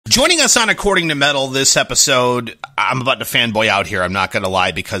Joining us on According to Metal this episode, I'm about to fanboy out here, I'm not going to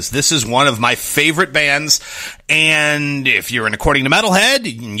lie, because this is one of my favorite bands, and if you're an According to Metal head,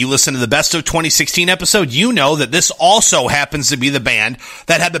 and you listen to the Best of 2016 episode, you know that this also happens to be the band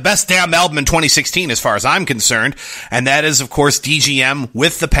that had the best damn album in 2016 as far as I'm concerned, and that is, of course, DGM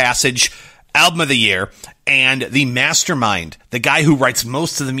with The Passage, Album of the Year, and the mastermind, the guy who writes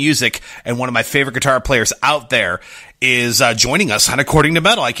most of the music and one of my favorite guitar players out there, is joining us on According to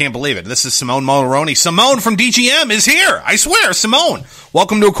Metal. I can't believe it. This is Simone Mularoni. Simone from DGM is here. I swear, Simone.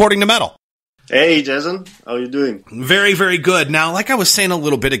 Welcome to According to Metal. Hey, Jason. How are you doing? Very, very good. Now, like I was saying a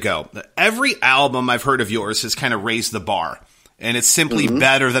little bit ago, every album I've heard of yours has kind of raised the bar, and it's simply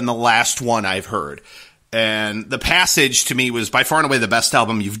better than the last one I've heard. And The Passage, to me, was by far and away the best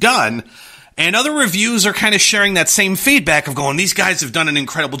album you've done. And other reviews are kind of sharing that same feedback of going, these guys have done an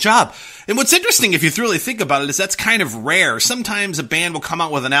incredible job. And what's interesting, if you really think about it, is that's kind of rare. Sometimes a band will come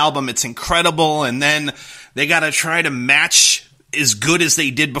out with an album, it's incredible, and then they got to try to match as good as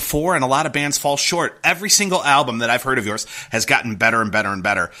they did before, and a lot of bands fall short. Every single album that I've heard of yours has gotten better and better and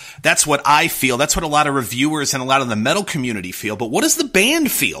better. That's what I feel. That's what a lot of reviewers and a lot of the metal community feel. But what does the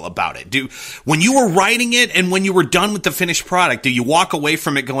band feel about it? When you were writing it and when you were done with the finished product, do you walk away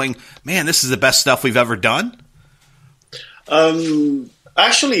from it going, man, this is the best stuff we've ever done?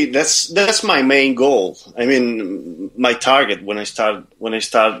 Actually, that's my main goal. I mean, my target when I start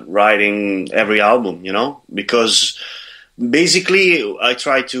writing every album, because basically, I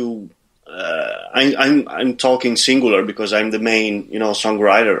try to. I'm talking singular because I'm the main,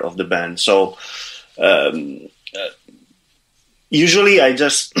 songwriter of the band. So usually, I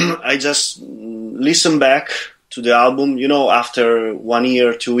just listen back to the album. After 1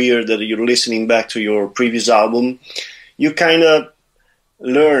 year, 2 years that you're listening back to your previous album, you kind of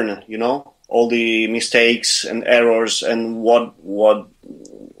learn, all the mistakes and errors and what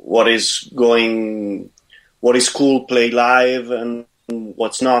is going. What is cool, play live, and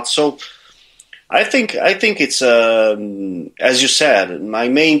what's not. So, I think it's as you said. My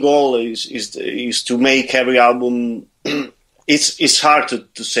main goal is to make every album. It's hard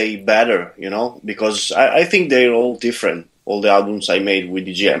to say better, because I think they're all different. All the albums I made with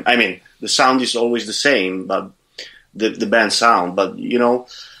DGM. I mean, the sound is always the same, but the band sound. But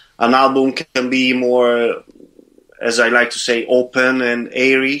an album can be more, as I like to say, open and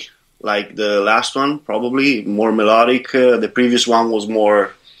airy. Like the last one, probably more melodic. The previous one was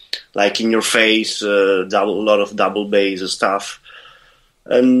more like in your face, a lot of double bass and stuff.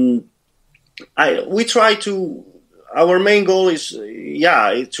 And we try to. Our main goal is,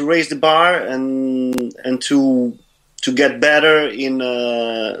 to raise the bar and to get better in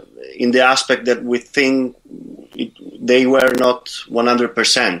the aspect that we think they were not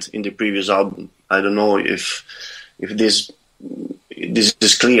 100% in the previous album. I don't know if this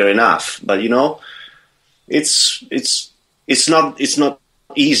is clear enough, but it's not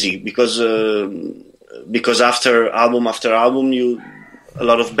easy because after album a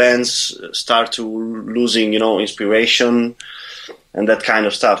lot of bands start to losing inspiration and that kind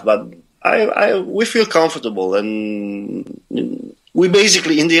of stuff. But we feel comfortable, and we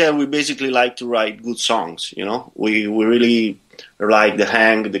basically like to write good songs. We really like the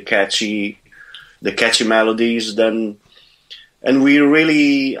hang, the catchy melodies. And I'm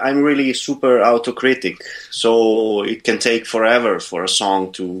really super autocritic, so it can take forever for a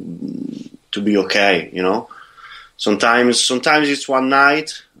song to be okay, Sometimes it's one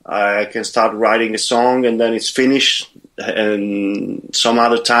night, I can start writing a song and then it's finished, and some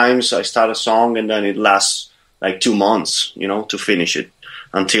other times I start a song and then it lasts like 2 months, to finish it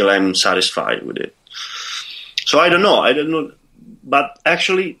until I'm satisfied with it. So I don't know, but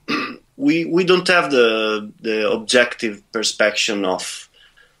actually we don't have the objective perspective of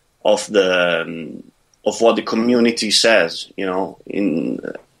what the community says,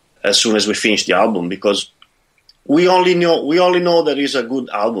 as soon as we finish the album, because we only know that it's a good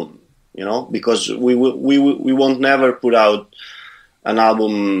album, because we won't never put out an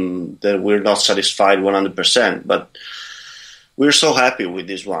album that we're not satisfied 100%, but we're so happy with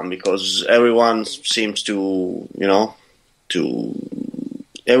this one because everyone seems to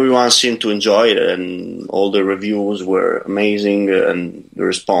everyone seemed to enjoy it, and all the reviews were amazing, and the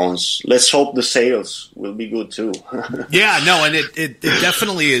response. Let's hope the sales will be good too. Yeah, no, and it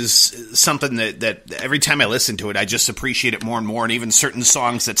definitely is something that every time I listen to it, I just appreciate it more and more. And even certain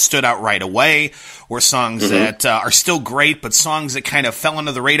songs that stood out right away, or songs that are still great, but songs that kind of fell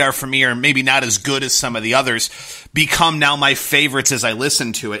under the radar for me, or maybe not as good as some of the others, become now my favorites as I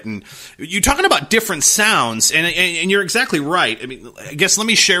listen to it. And you're talking about different sounds, and you're exactly right. I mean, I guess let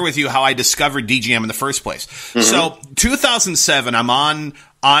me share with you how I discovered DGM in the first place. So 2007, I'm on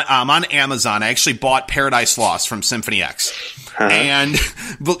I'm on Amazon. I actually bought Paradise Lost from Symphony X. And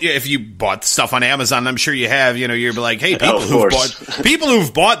if you bought stuff on Amazon, I'm sure you have, you're like, hey, people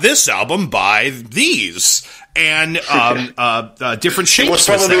who've bought this album buy these. And different shapes. It was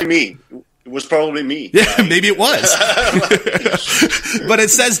probably me. It was probably me. Yeah, maybe it was. But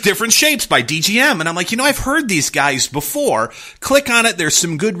it says Different Shapes by DGM. And I'm like, I've heard these guys before. Click on it. There's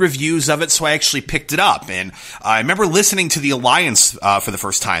some good reviews of it. So I actually picked it up. And I remember listening to The Alliance for the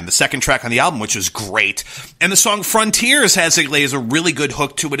first time, the second track on the album, which was great. And the song Frontiers has a really good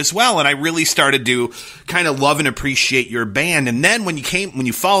hook to it as well. And I really started to kind of love and appreciate your band. And then when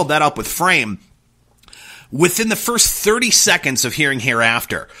you followed that up with Frame, within the first 30 seconds of hearing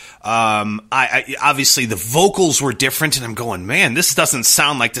Hereafter, I obviously the vocals were different, and I'm going, man, this doesn't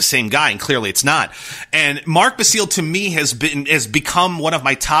sound like the same guy, and clearly it's not. And Mark Basile, to me, has become one of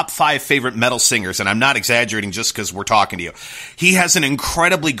my top 5 favorite metal singers, and I'm not exaggerating just because we're talking to you. He has an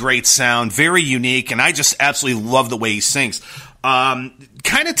incredibly great sound, very unique, and I just absolutely love the way he sings.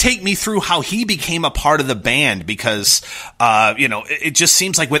 Kind of take me through how he became a part of the band, because, it just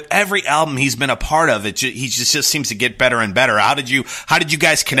seems like with every album he's been a part of, he just seems to get better and better. How did you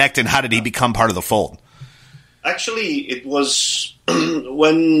guys connect, and how did he become part of the fold? Actually, it was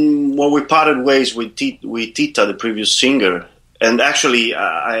when we parted ways with Tita, the previous singer. And actually,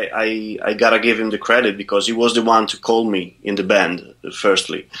 I gotta give him the credit, because he was the one to call me in the band,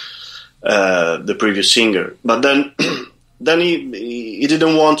 firstly, the previous singer. But then... Then he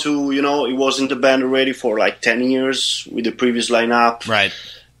didn't want to, he was in the band already for like 10 years with the previous lineup. Right.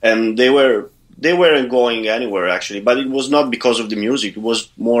 And they weren't going anywhere, actually. But it was not because of the music. It was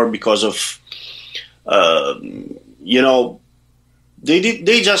more because of,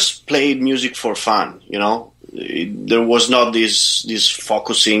 they just played music for fun, There was not this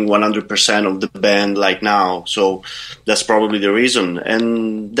focusing 100% of the band like now. So that's probably the reason.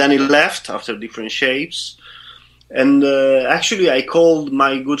 And then he left after Different Shapes. And actually, I called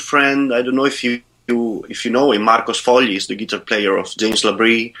my good friend. I don't know if you know him, Marcos Fogli, is the guitar player of James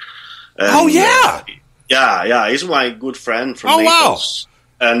Labrie. Oh yeah, yeah, he's my good friend from Naples.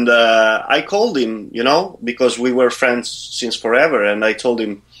 Wow. And I called him, because we were friends since forever. And I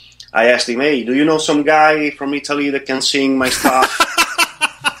asked him, hey, do you know some guy from Italy that can sing my stuff?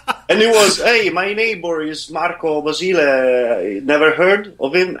 And it was, hey, my neighbor is Marco Basile. Never heard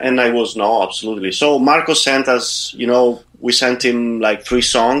of him? And I was, no, absolutely. So Marco sent us, we sent him like 3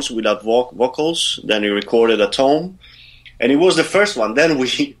 songs without vocals. Then he recorded at home. And it was the first one. Then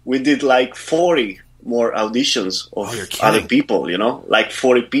we did like 40 more auditions of other people, like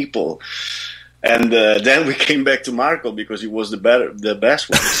 40 people. And then we came back to Marco because he was the best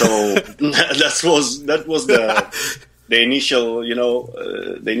one. So that was the initial,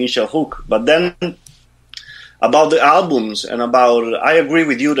 the initial hook. But then about the albums and I agree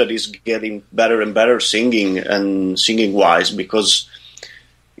with you that he's getting better and better singing wise, because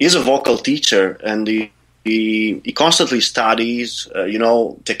he's a vocal teacher and he constantly studies,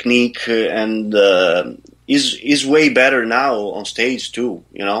 technique, and is way better now on stage too,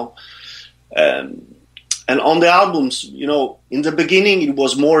 and on the albums, in the beginning it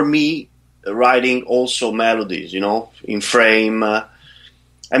was more me writing also melodies, in Frame.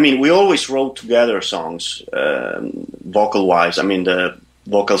 We always wrote together songs, vocal-wise, the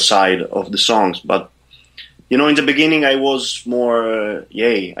vocal side of the songs. But, in the beginning I was more,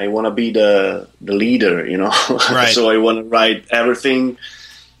 I want to be the leader, Right. So I want to write everything,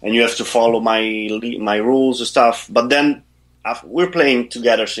 and you have to follow my rules and stuff. But then we're playing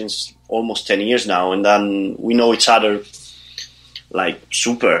together since almost 10 years now, and then we know each other like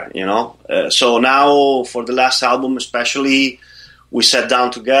super, so now for the last album especially, we sat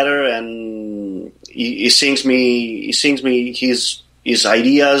down together and he sings me his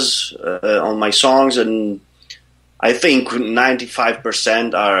ideas on my songs, and I think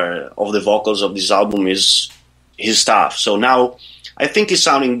 95% of the vocals of this album is his stuff. So now I think he's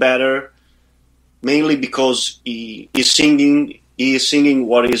sounding better, mainly because he is singing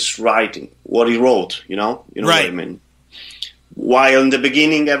what he's writing, what he wrote, you know right. What I mean? While in the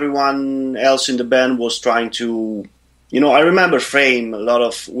beginning, everyone else in the band was trying to, I remember Frame,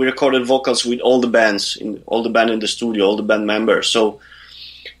 we recorded vocals with all the band in the studio, all the band members. So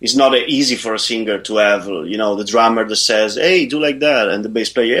it's not easy for a singer to have, the drummer that says, hey, do like that, and the bass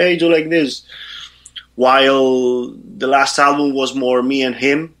player, hey, do like this. While the last album was more me and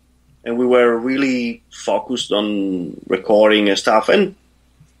him, and we were really focused on recording and stuff. And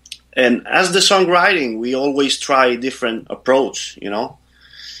as the songwriting, we always try a different approach,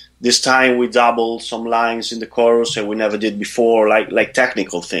 This time we doubled some lines in the chorus that we never did before, like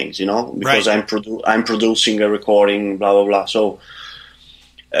technical things, because right. I'm producing a recording, blah, blah, blah. So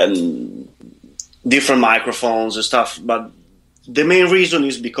and different microphones and stuff. But the main reason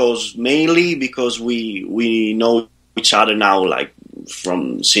is mainly because we know each other now, like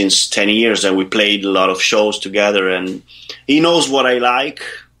since 10 years, and we played a lot of shows together, and he knows what I like,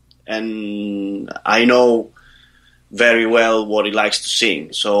 and I know very well what he likes to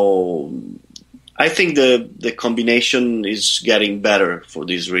sing. So I think the combination is getting better for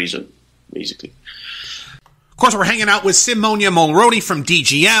this reason, basically. Of course, we're hanging out with Simone Mularoni from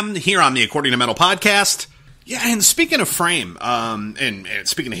DGM here on the According to Metal podcast. Yeah, and speaking of Frame, and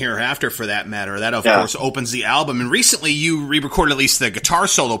speaking of Hereafter for that matter, that of course opens the album. And recently you re-recorded at least the guitar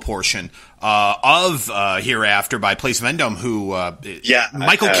solo portion of Hereafter by Place Vendome, who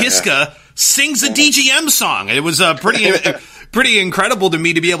Michael Kiska sings a DGM song. It was pretty incredible to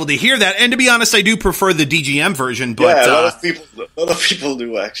me to be able to hear that. And to be honest, I do prefer the DGM version. But a lot of people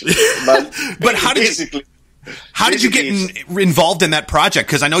do actually. But how did you get involved in that project?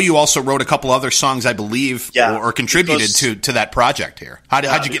 Because I know you also wrote a couple other songs, I believe, or contributed to that project here. How'd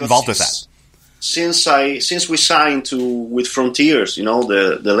you get involved with that? Since we signed with Frontiers,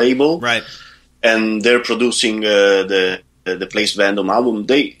 the label, right, and they're producing the Place Vendome album,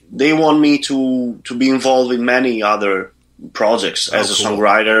 they want me to be involved in many other projects as a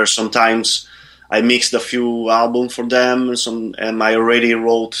songwriter. Sometimes I mixed a few albums for them, and I already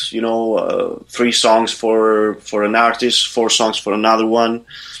wrote, 3 songs for an artist, 4 songs for another one.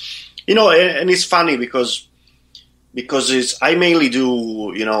 And it's funny because I mainly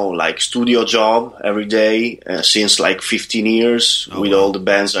do, like studio job every day since like 15 years with all the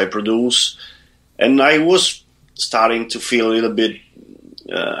bands I produce. And I was starting to feel a little bit,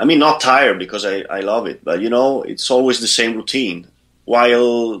 not tired because I love it, but it's always the same routine.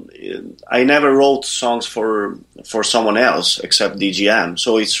 While I never wrote songs for someone else except DGM.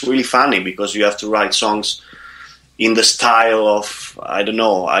 So it's really funny because you have to write songs in the style of, I don't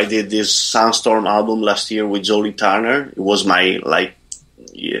know, I did this Sandstorm album last year with Jolie Turner. It was my,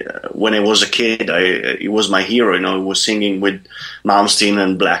 when I was a kid, it was my hero. I was singing with Malmsteen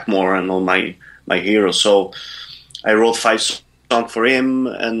and Blackmore and all my heroes. So I wrote 5 songs for him,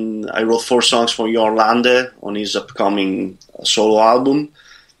 and I wrote 4 songs for Jörn Lande on his upcoming solo album.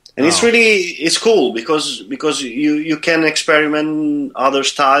 And it's cool because you can experiment other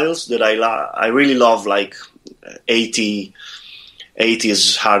styles that I really love, like 80s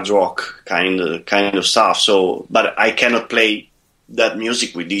hard rock kind of stuff. So, but I cannot play that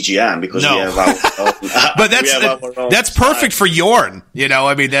music with DGM because we have our own. But that's perfect for Jörn.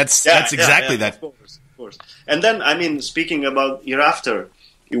 That's exactly that. Of course. And then, speaking about Hereafter,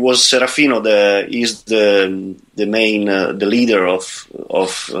 it was Serafino. He's the main the leader of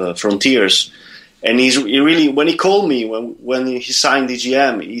Frontiers, and he really, when he called me when he signed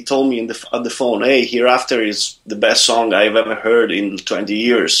DGM, he told me on the phone, "Hey, Hereafter is the best song I've ever heard in 20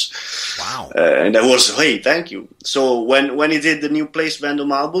 years." Wow! And I was, "Hey, thank you." So when he did the new Place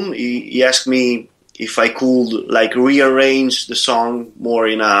Vendome album, he asked me if I could rearrange the song more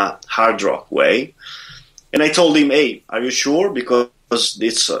in a hard rock way. And I told him, "Hey, are you sure? Because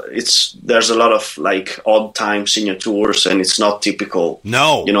there's a lot of odd time signatures, and it's not typical."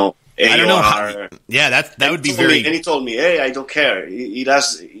 No, I don't know how. Yeah, that would be very. And he told me, "Hey, I don't care. It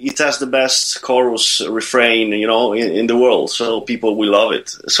has the best chorus refrain, in the world, so people will love it."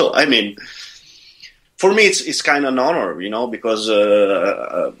 So for me, it's kind of an honor, because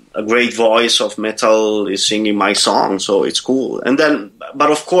a great voice of metal is singing my song, so it's cool. And then,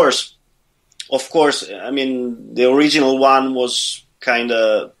 but of course, the original one was kind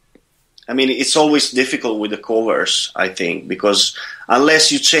of, it's always difficult with the covers, I think, because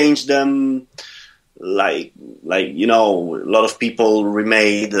unless you change them, a lot of people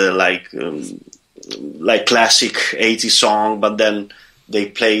remade classic 80s song, but then they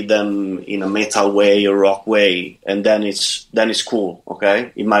play them in a metal way or rock way, and then it's cool,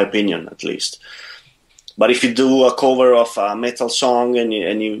 okay? In my opinion, at least. But if you do a cover of a metal song and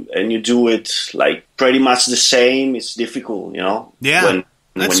you do it pretty much the same, it's difficult, Yeah, when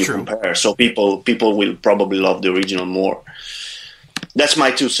you true. compare. So people will probably love the original more. That's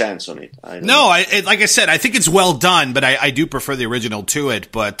my 2 cents on it. Like I said, I think it's well done, but I do prefer the original to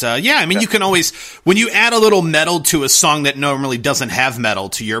it. But you can always, when you add a little metal to a song that normally doesn't have metal,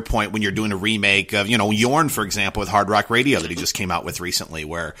 to your point, when you're doing a remake of, Jörn, for example, with Hard Rock Radio that he just came out with recently,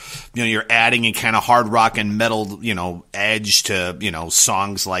 where, you're adding a kind of hard rock and metal, edge to,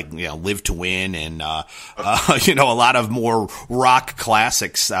 songs like, Live to Win and, a lot of more rock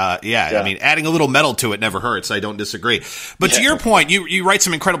classics. Adding a little metal to it never hurts. I don't disagree. But to your point, you write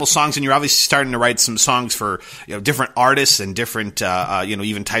some incredible songs, and you're obviously starting to write some songs for different artists and different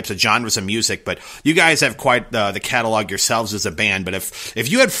even types of genres of music. But you guys have quite the catalog yourselves as a band. But if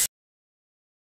you had